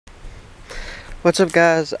What's up,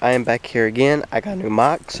 guys? I am back here again. I got a new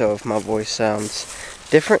mic, so if my voice sounds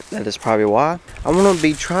different, that is probably why. I'm going to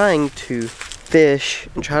be trying to fish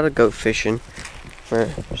and try to go fishing for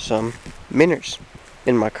some minnows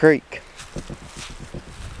in my creek.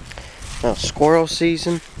 Now, squirrel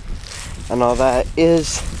season and all that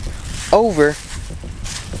is over.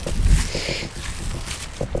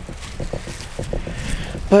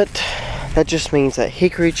 But that just means that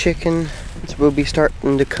hickory chicken will be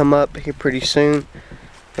starting to come up here pretty soon,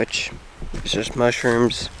 which is just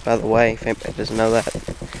mushrooms, by the way, if anybody doesn't know that.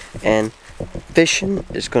 And fishing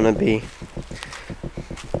is going to be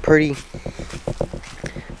it's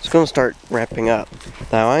going to start ramping up.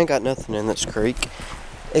 Now, I ain't got nothing in this creek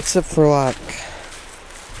except for, like,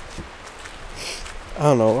 I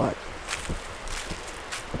don't know, like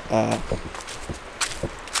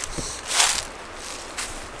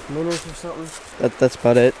minnows or something. That's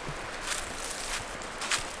about it.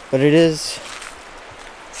 But it is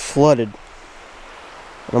flooded.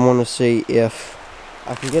 I want to see if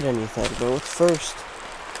I can get anything. But first,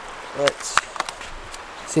 let's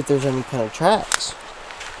see if there's any kind of tracks.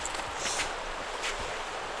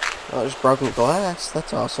 Oh, there's broken glass.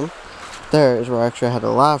 That's awesome. There is where I actually had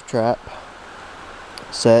a live trap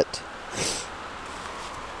set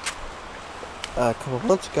a couple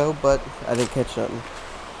months ago, but I didn't catch nothing.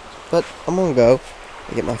 But I'm going to go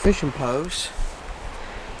and get my fishing pose.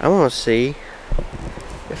 I want to see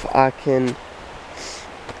if I can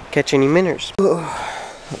catch any minnows.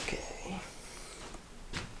 Okay.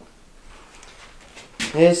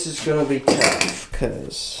 This is going to be tough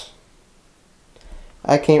because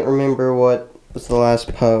I can't remember what was the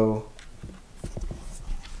last poe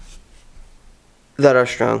that I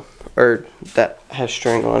strung, or that has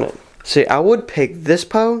string on it. See, I would pick this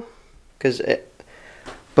poe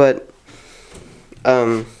but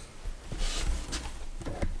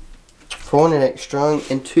for one, it ain't strung,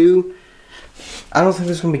 and two, I don't think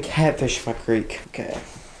there's gonna be catfish in my creek. Okay,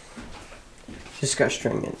 just got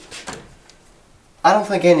string in it. I don't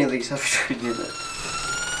think any of these have string in it.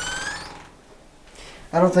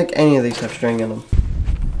 I don't think any of these have string in them.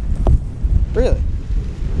 Really?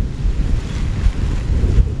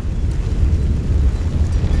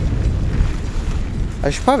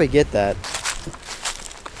 I should probably get that.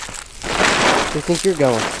 Where do you think you're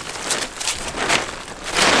going?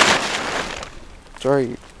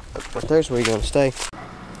 Sorry, right there's where you're going to stay.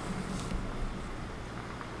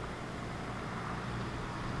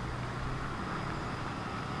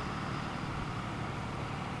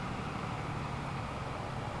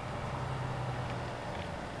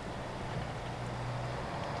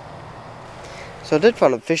 So I did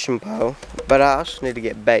find a fishing pole, but I also need to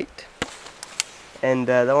get bait. And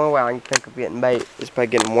the only way I can think of getting bait is by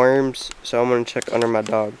getting worms. So I'm going to check under my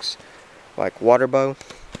dog's like water bowl.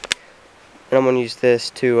 And I'm going to use this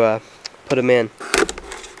to put them in.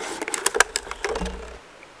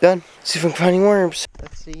 Done. See if I can find any worms.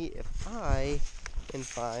 Let's see if I can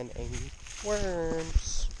find any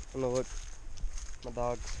worms. I'm going to look at my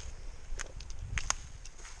dog's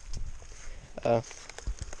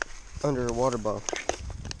under her water bowl.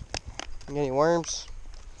 You got any worms?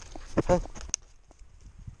 Huh?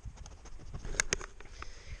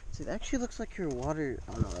 See, it actually looks like your water.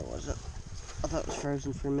 Oh no, it wasn't. I thought it was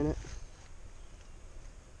frozen for a minute.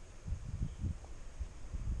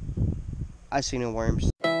 I see no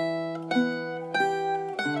worms.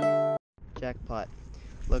 Jackpot.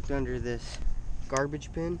 Looked under this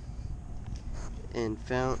garbage bin and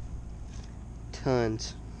found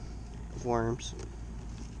tons of worms.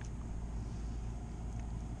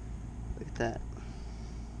 Look at that.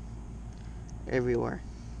 Everywhere.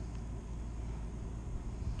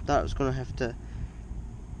 Thought I was gonna have to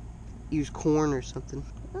use corn or something.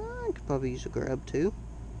 I could probably use a grub too.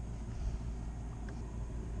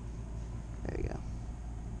 There you go.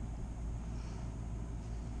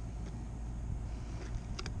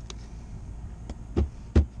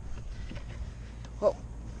 Well,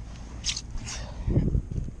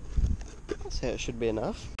 I'd say it should be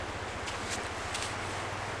enough.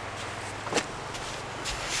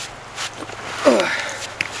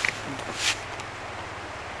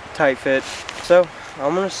 Tight fit. So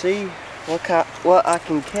I'm gonna see what I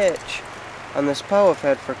can catch on this pole I've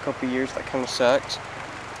had for a couple years. That kind of sucks.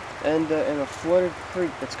 And in a flooded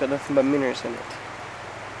creek that's got nothing but minnows in it.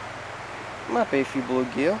 Might be a few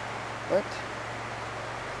bluegill, but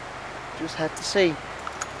just have to see.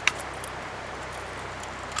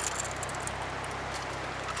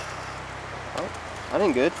 Oh, that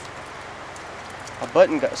ain't good. A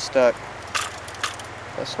button got stuck.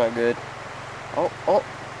 That's not good. Oh.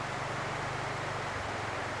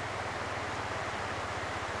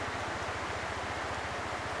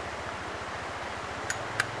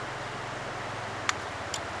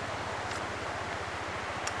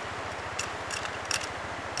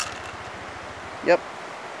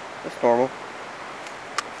 normal.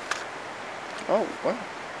 Oh, wow.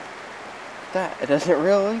 That, it doesn't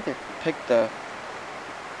reel either. Pick the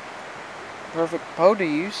perfect bow to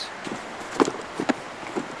use.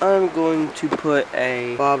 I'm going to put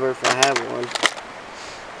a bobber if I have one.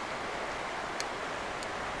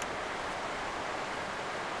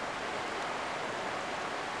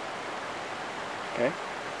 Okay.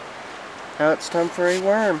 Now it's time for a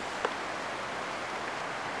worm.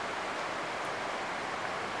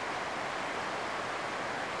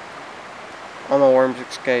 All my worms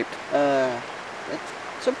escaped.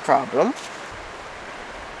 It's a problem.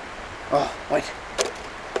 Oh, wait.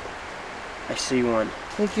 I see one.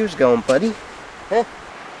 I think he was going, buddy. Huh?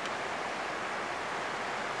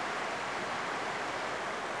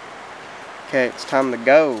 Okay, it's time to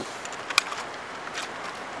go.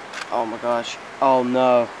 Oh my gosh. Oh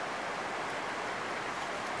no.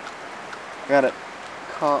 Got it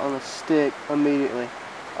caught on a stick immediately.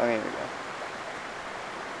 Oh, here we go.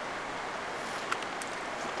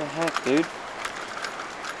 What the heck, dude?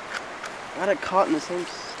 Got it caught in the same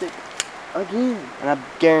stick again. And I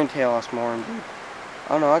guarantee I lost my worm, dude.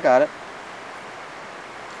 Oh no, I got it.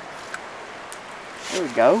 There we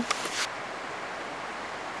go.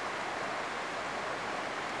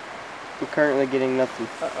 I'm currently getting nothing.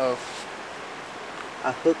 Uh-oh.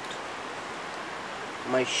 I hooked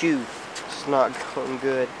my shoe. It's not going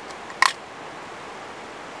good.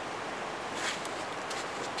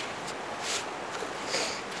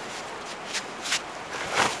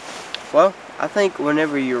 Well, I think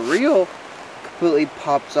whenever your reel completely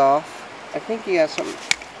pops off, I think you got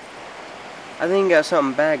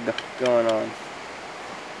something bad going on.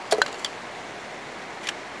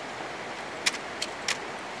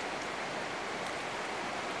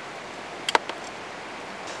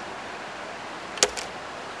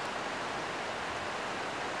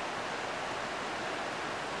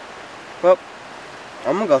 Well,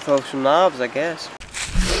 I'm gonna go throw some knives, I guess.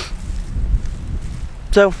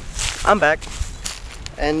 So, I'm back.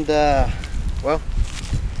 And, well,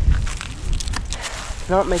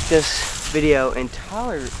 to not make this video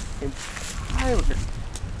entirely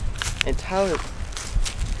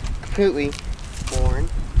completely boring,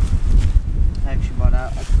 I actually bought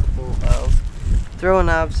out a couple of throwing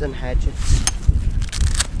knives and hatchets.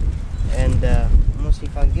 And, I'm gonna see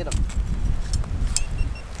if I can get them.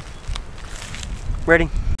 Ready?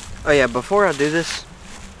 Oh yeah, before I do this,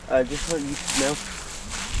 just so you know,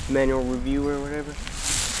 manual review or whatever,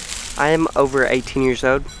 I am over 18 years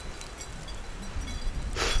old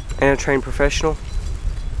and a trained professional.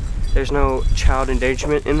 There's no child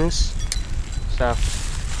endangerment in this, so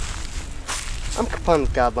I'm complying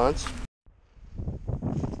with guidelines.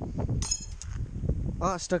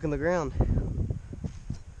 Oh, it's stuck in the ground.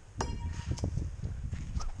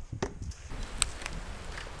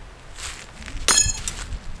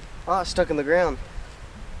 Oh, it's stuck in the ground.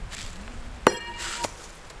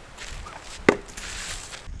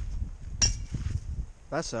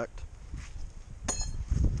 That sucked.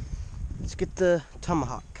 Let's get the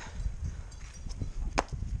tomahawk.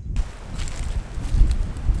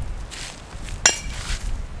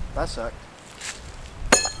 That sucked.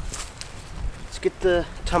 Let's get the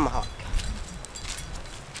tomahawk.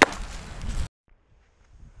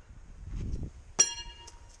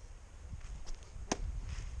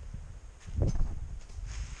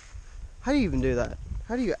 How do you even do that?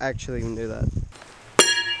 How do you actually even do that?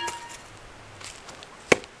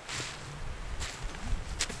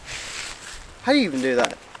 How do you even do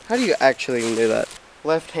that? How do you actually even do that?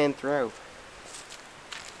 Left hand throw.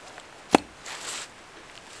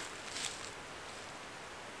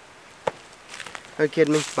 Are you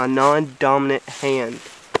kidding me? My non-dominant hand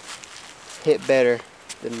hit better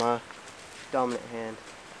than my dominant hand.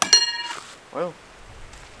 Well,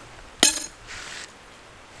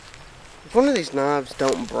 if one of these knives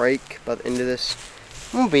don't break by the end of this,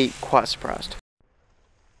 I'm gonna be quite surprised.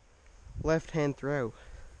 Left hand throw.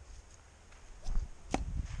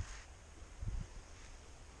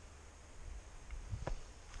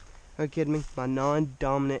 Are you kidding me? My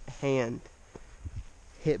non-dominant hand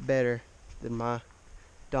hit better than my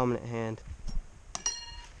dominant hand.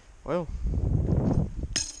 Well,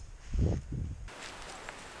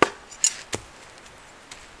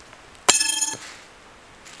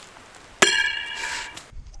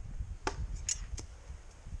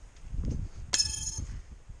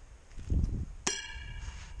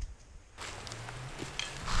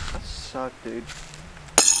 that sucked, dude.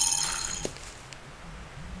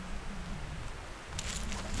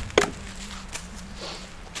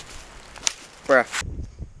 Bruh.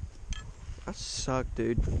 That sucked,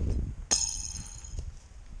 dude.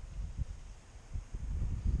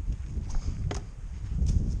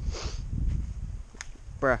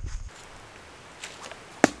 Bruh.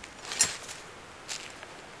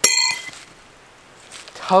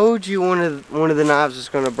 Told you one of the knives is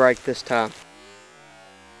gonna break this time.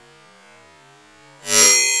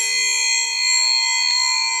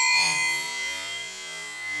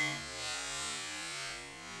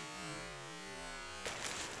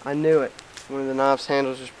 I knew it. One of the knife's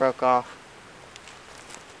handles just broke off.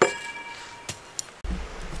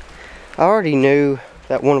 I already knew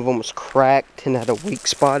that one of them was cracked and had a weak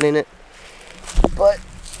spot in it, but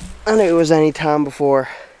I knew it was any time before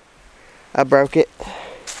I broke it,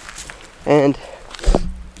 and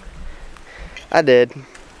I did.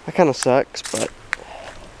 That kind of sucks, but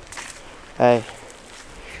hey,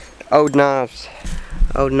 old knives,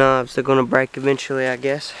 they're gonna break eventually, I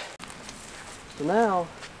guess. So now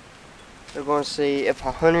they're gonna see if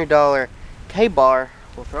a $100 K-bar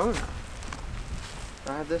will throw a knife.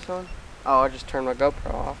 Do I have this on? Oh, I just turned my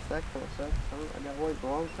GoPro off. That kind of sucks. I got to wait a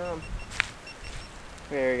long time.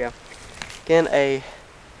 There we go. Again, a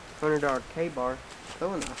 $100 K-bar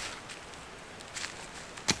throwing knife.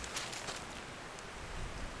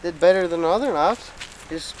 Did better than the other knives.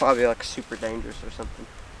 This is probably like super dangerous or something.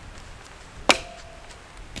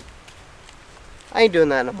 I ain't doing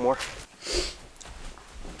that no more.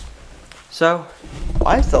 So,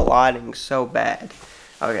 why is the lighting so bad?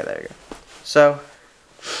 Okay, there you go. So,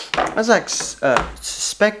 as I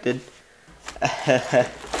suspected,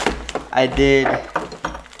 I did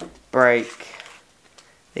break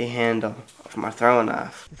the handle of my throwing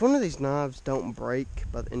knife. If one of these knives don't break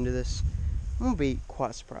by the end of this, I'm going to be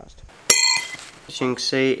quite surprised. As you can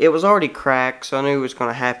see, it was already cracked, so I knew it was going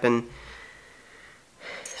to happen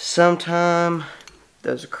sometime.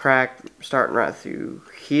 There's a crack starting right through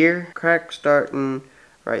here, crack starting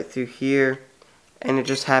right through here, and it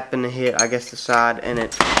just happened to hit, I guess, the side, and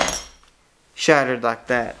it shattered like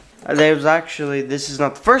that. There was actually, this is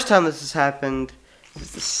not the first time this has happened. This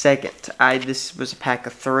is the second. This was a pack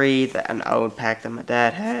of 3, an old pack that my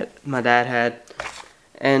dad had,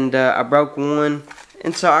 and I broke one,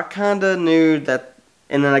 and so I kind of knew that,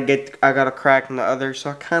 and then I got a crack in the other,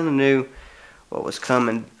 so I kind of knew what was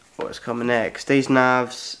coming next. These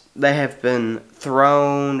knives, they have been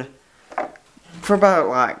thrown for about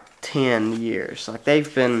like 10 years. Like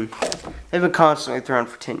they've been constantly thrown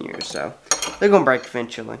for 10 years, so they're gonna break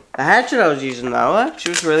eventually. The hatchet I was using though, I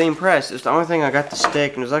actually was really impressed. It's the only thing I got to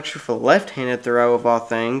stick, and it was actually for left-handed throw of all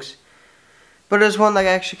things. But it was one that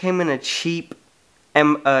actually came in a cheap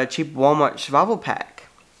Walmart survival pack,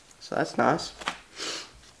 so that's nice.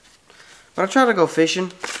 But I tried to go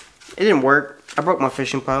fishing. It didn't work. I broke my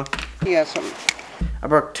fishing pole. Yeah, something. I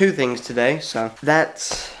broke 2 things today, so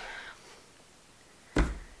that's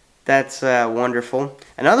wonderful.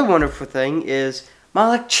 Another wonderful thing is my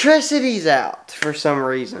electricity's out for some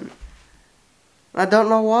reason. I don't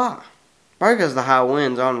know why. Probably because of the high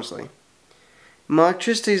winds, honestly. My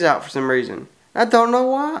electricity's out for some reason. I don't know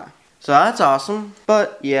why. So that's awesome.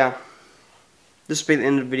 But yeah, this will be the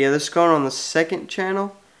end of the video. This is going on the second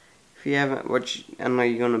channel. If you haven't, which I know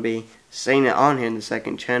you're going to be seeing it on here in the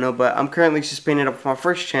second channel, but I'm currently suspended up with my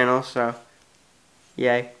first channel, so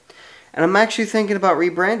yay. And I'm actually thinking about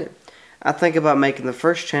rebranding. I think about making the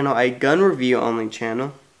first channel a gun review only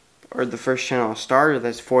channel, or the first channel I started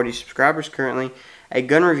that's 40 subscribers currently, a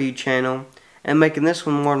gun review channel, and making this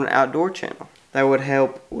one more of an outdoor channel. That would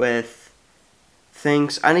help with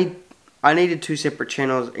things. I needed 2 separate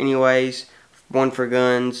channels anyways, one for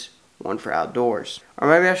guns, one for outdoors. Or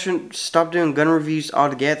maybe I shouldn't stop doing gun reviews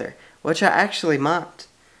altogether, which I actually might,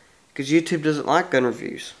 because YouTube doesn't like gun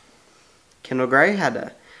reviews. Kendall Gray had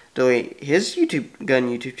to delete his gun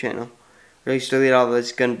YouTube channel. Or he used to delete all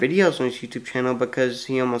those gun videos on his YouTube channel because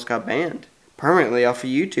he almost got banned permanently off of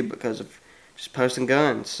YouTube because of just posting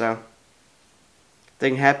guns. So,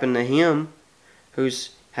 thing happened to him,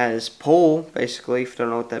 has pull, basically. If you don't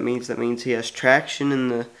know what that means he has traction in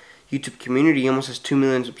the YouTube community. He almost has 2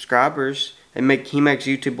 million subscribers. He makes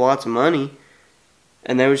YouTube lots of money,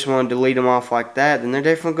 and they just want to delete him off like that, then they're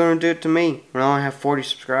definitely going to do it to me when I only have 40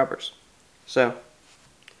 subscribers. So,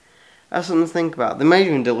 that's something to think about. They may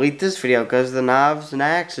even delete this video because of the knives and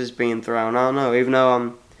axes being thrown. I don't know, even though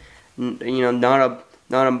I'm,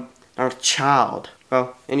 not a child.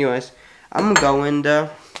 Well, anyways, I'm going to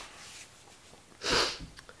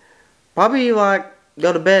probably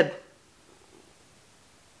go to bed.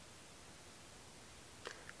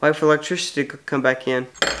 Wait for electricity to come back in.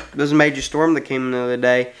 There was a major storm that came in the other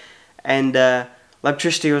day, and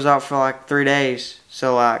electricity was out for like 3 days.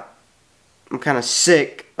 So I'm kind of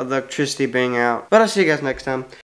sick of the electricity being out. But I'll see you guys next time.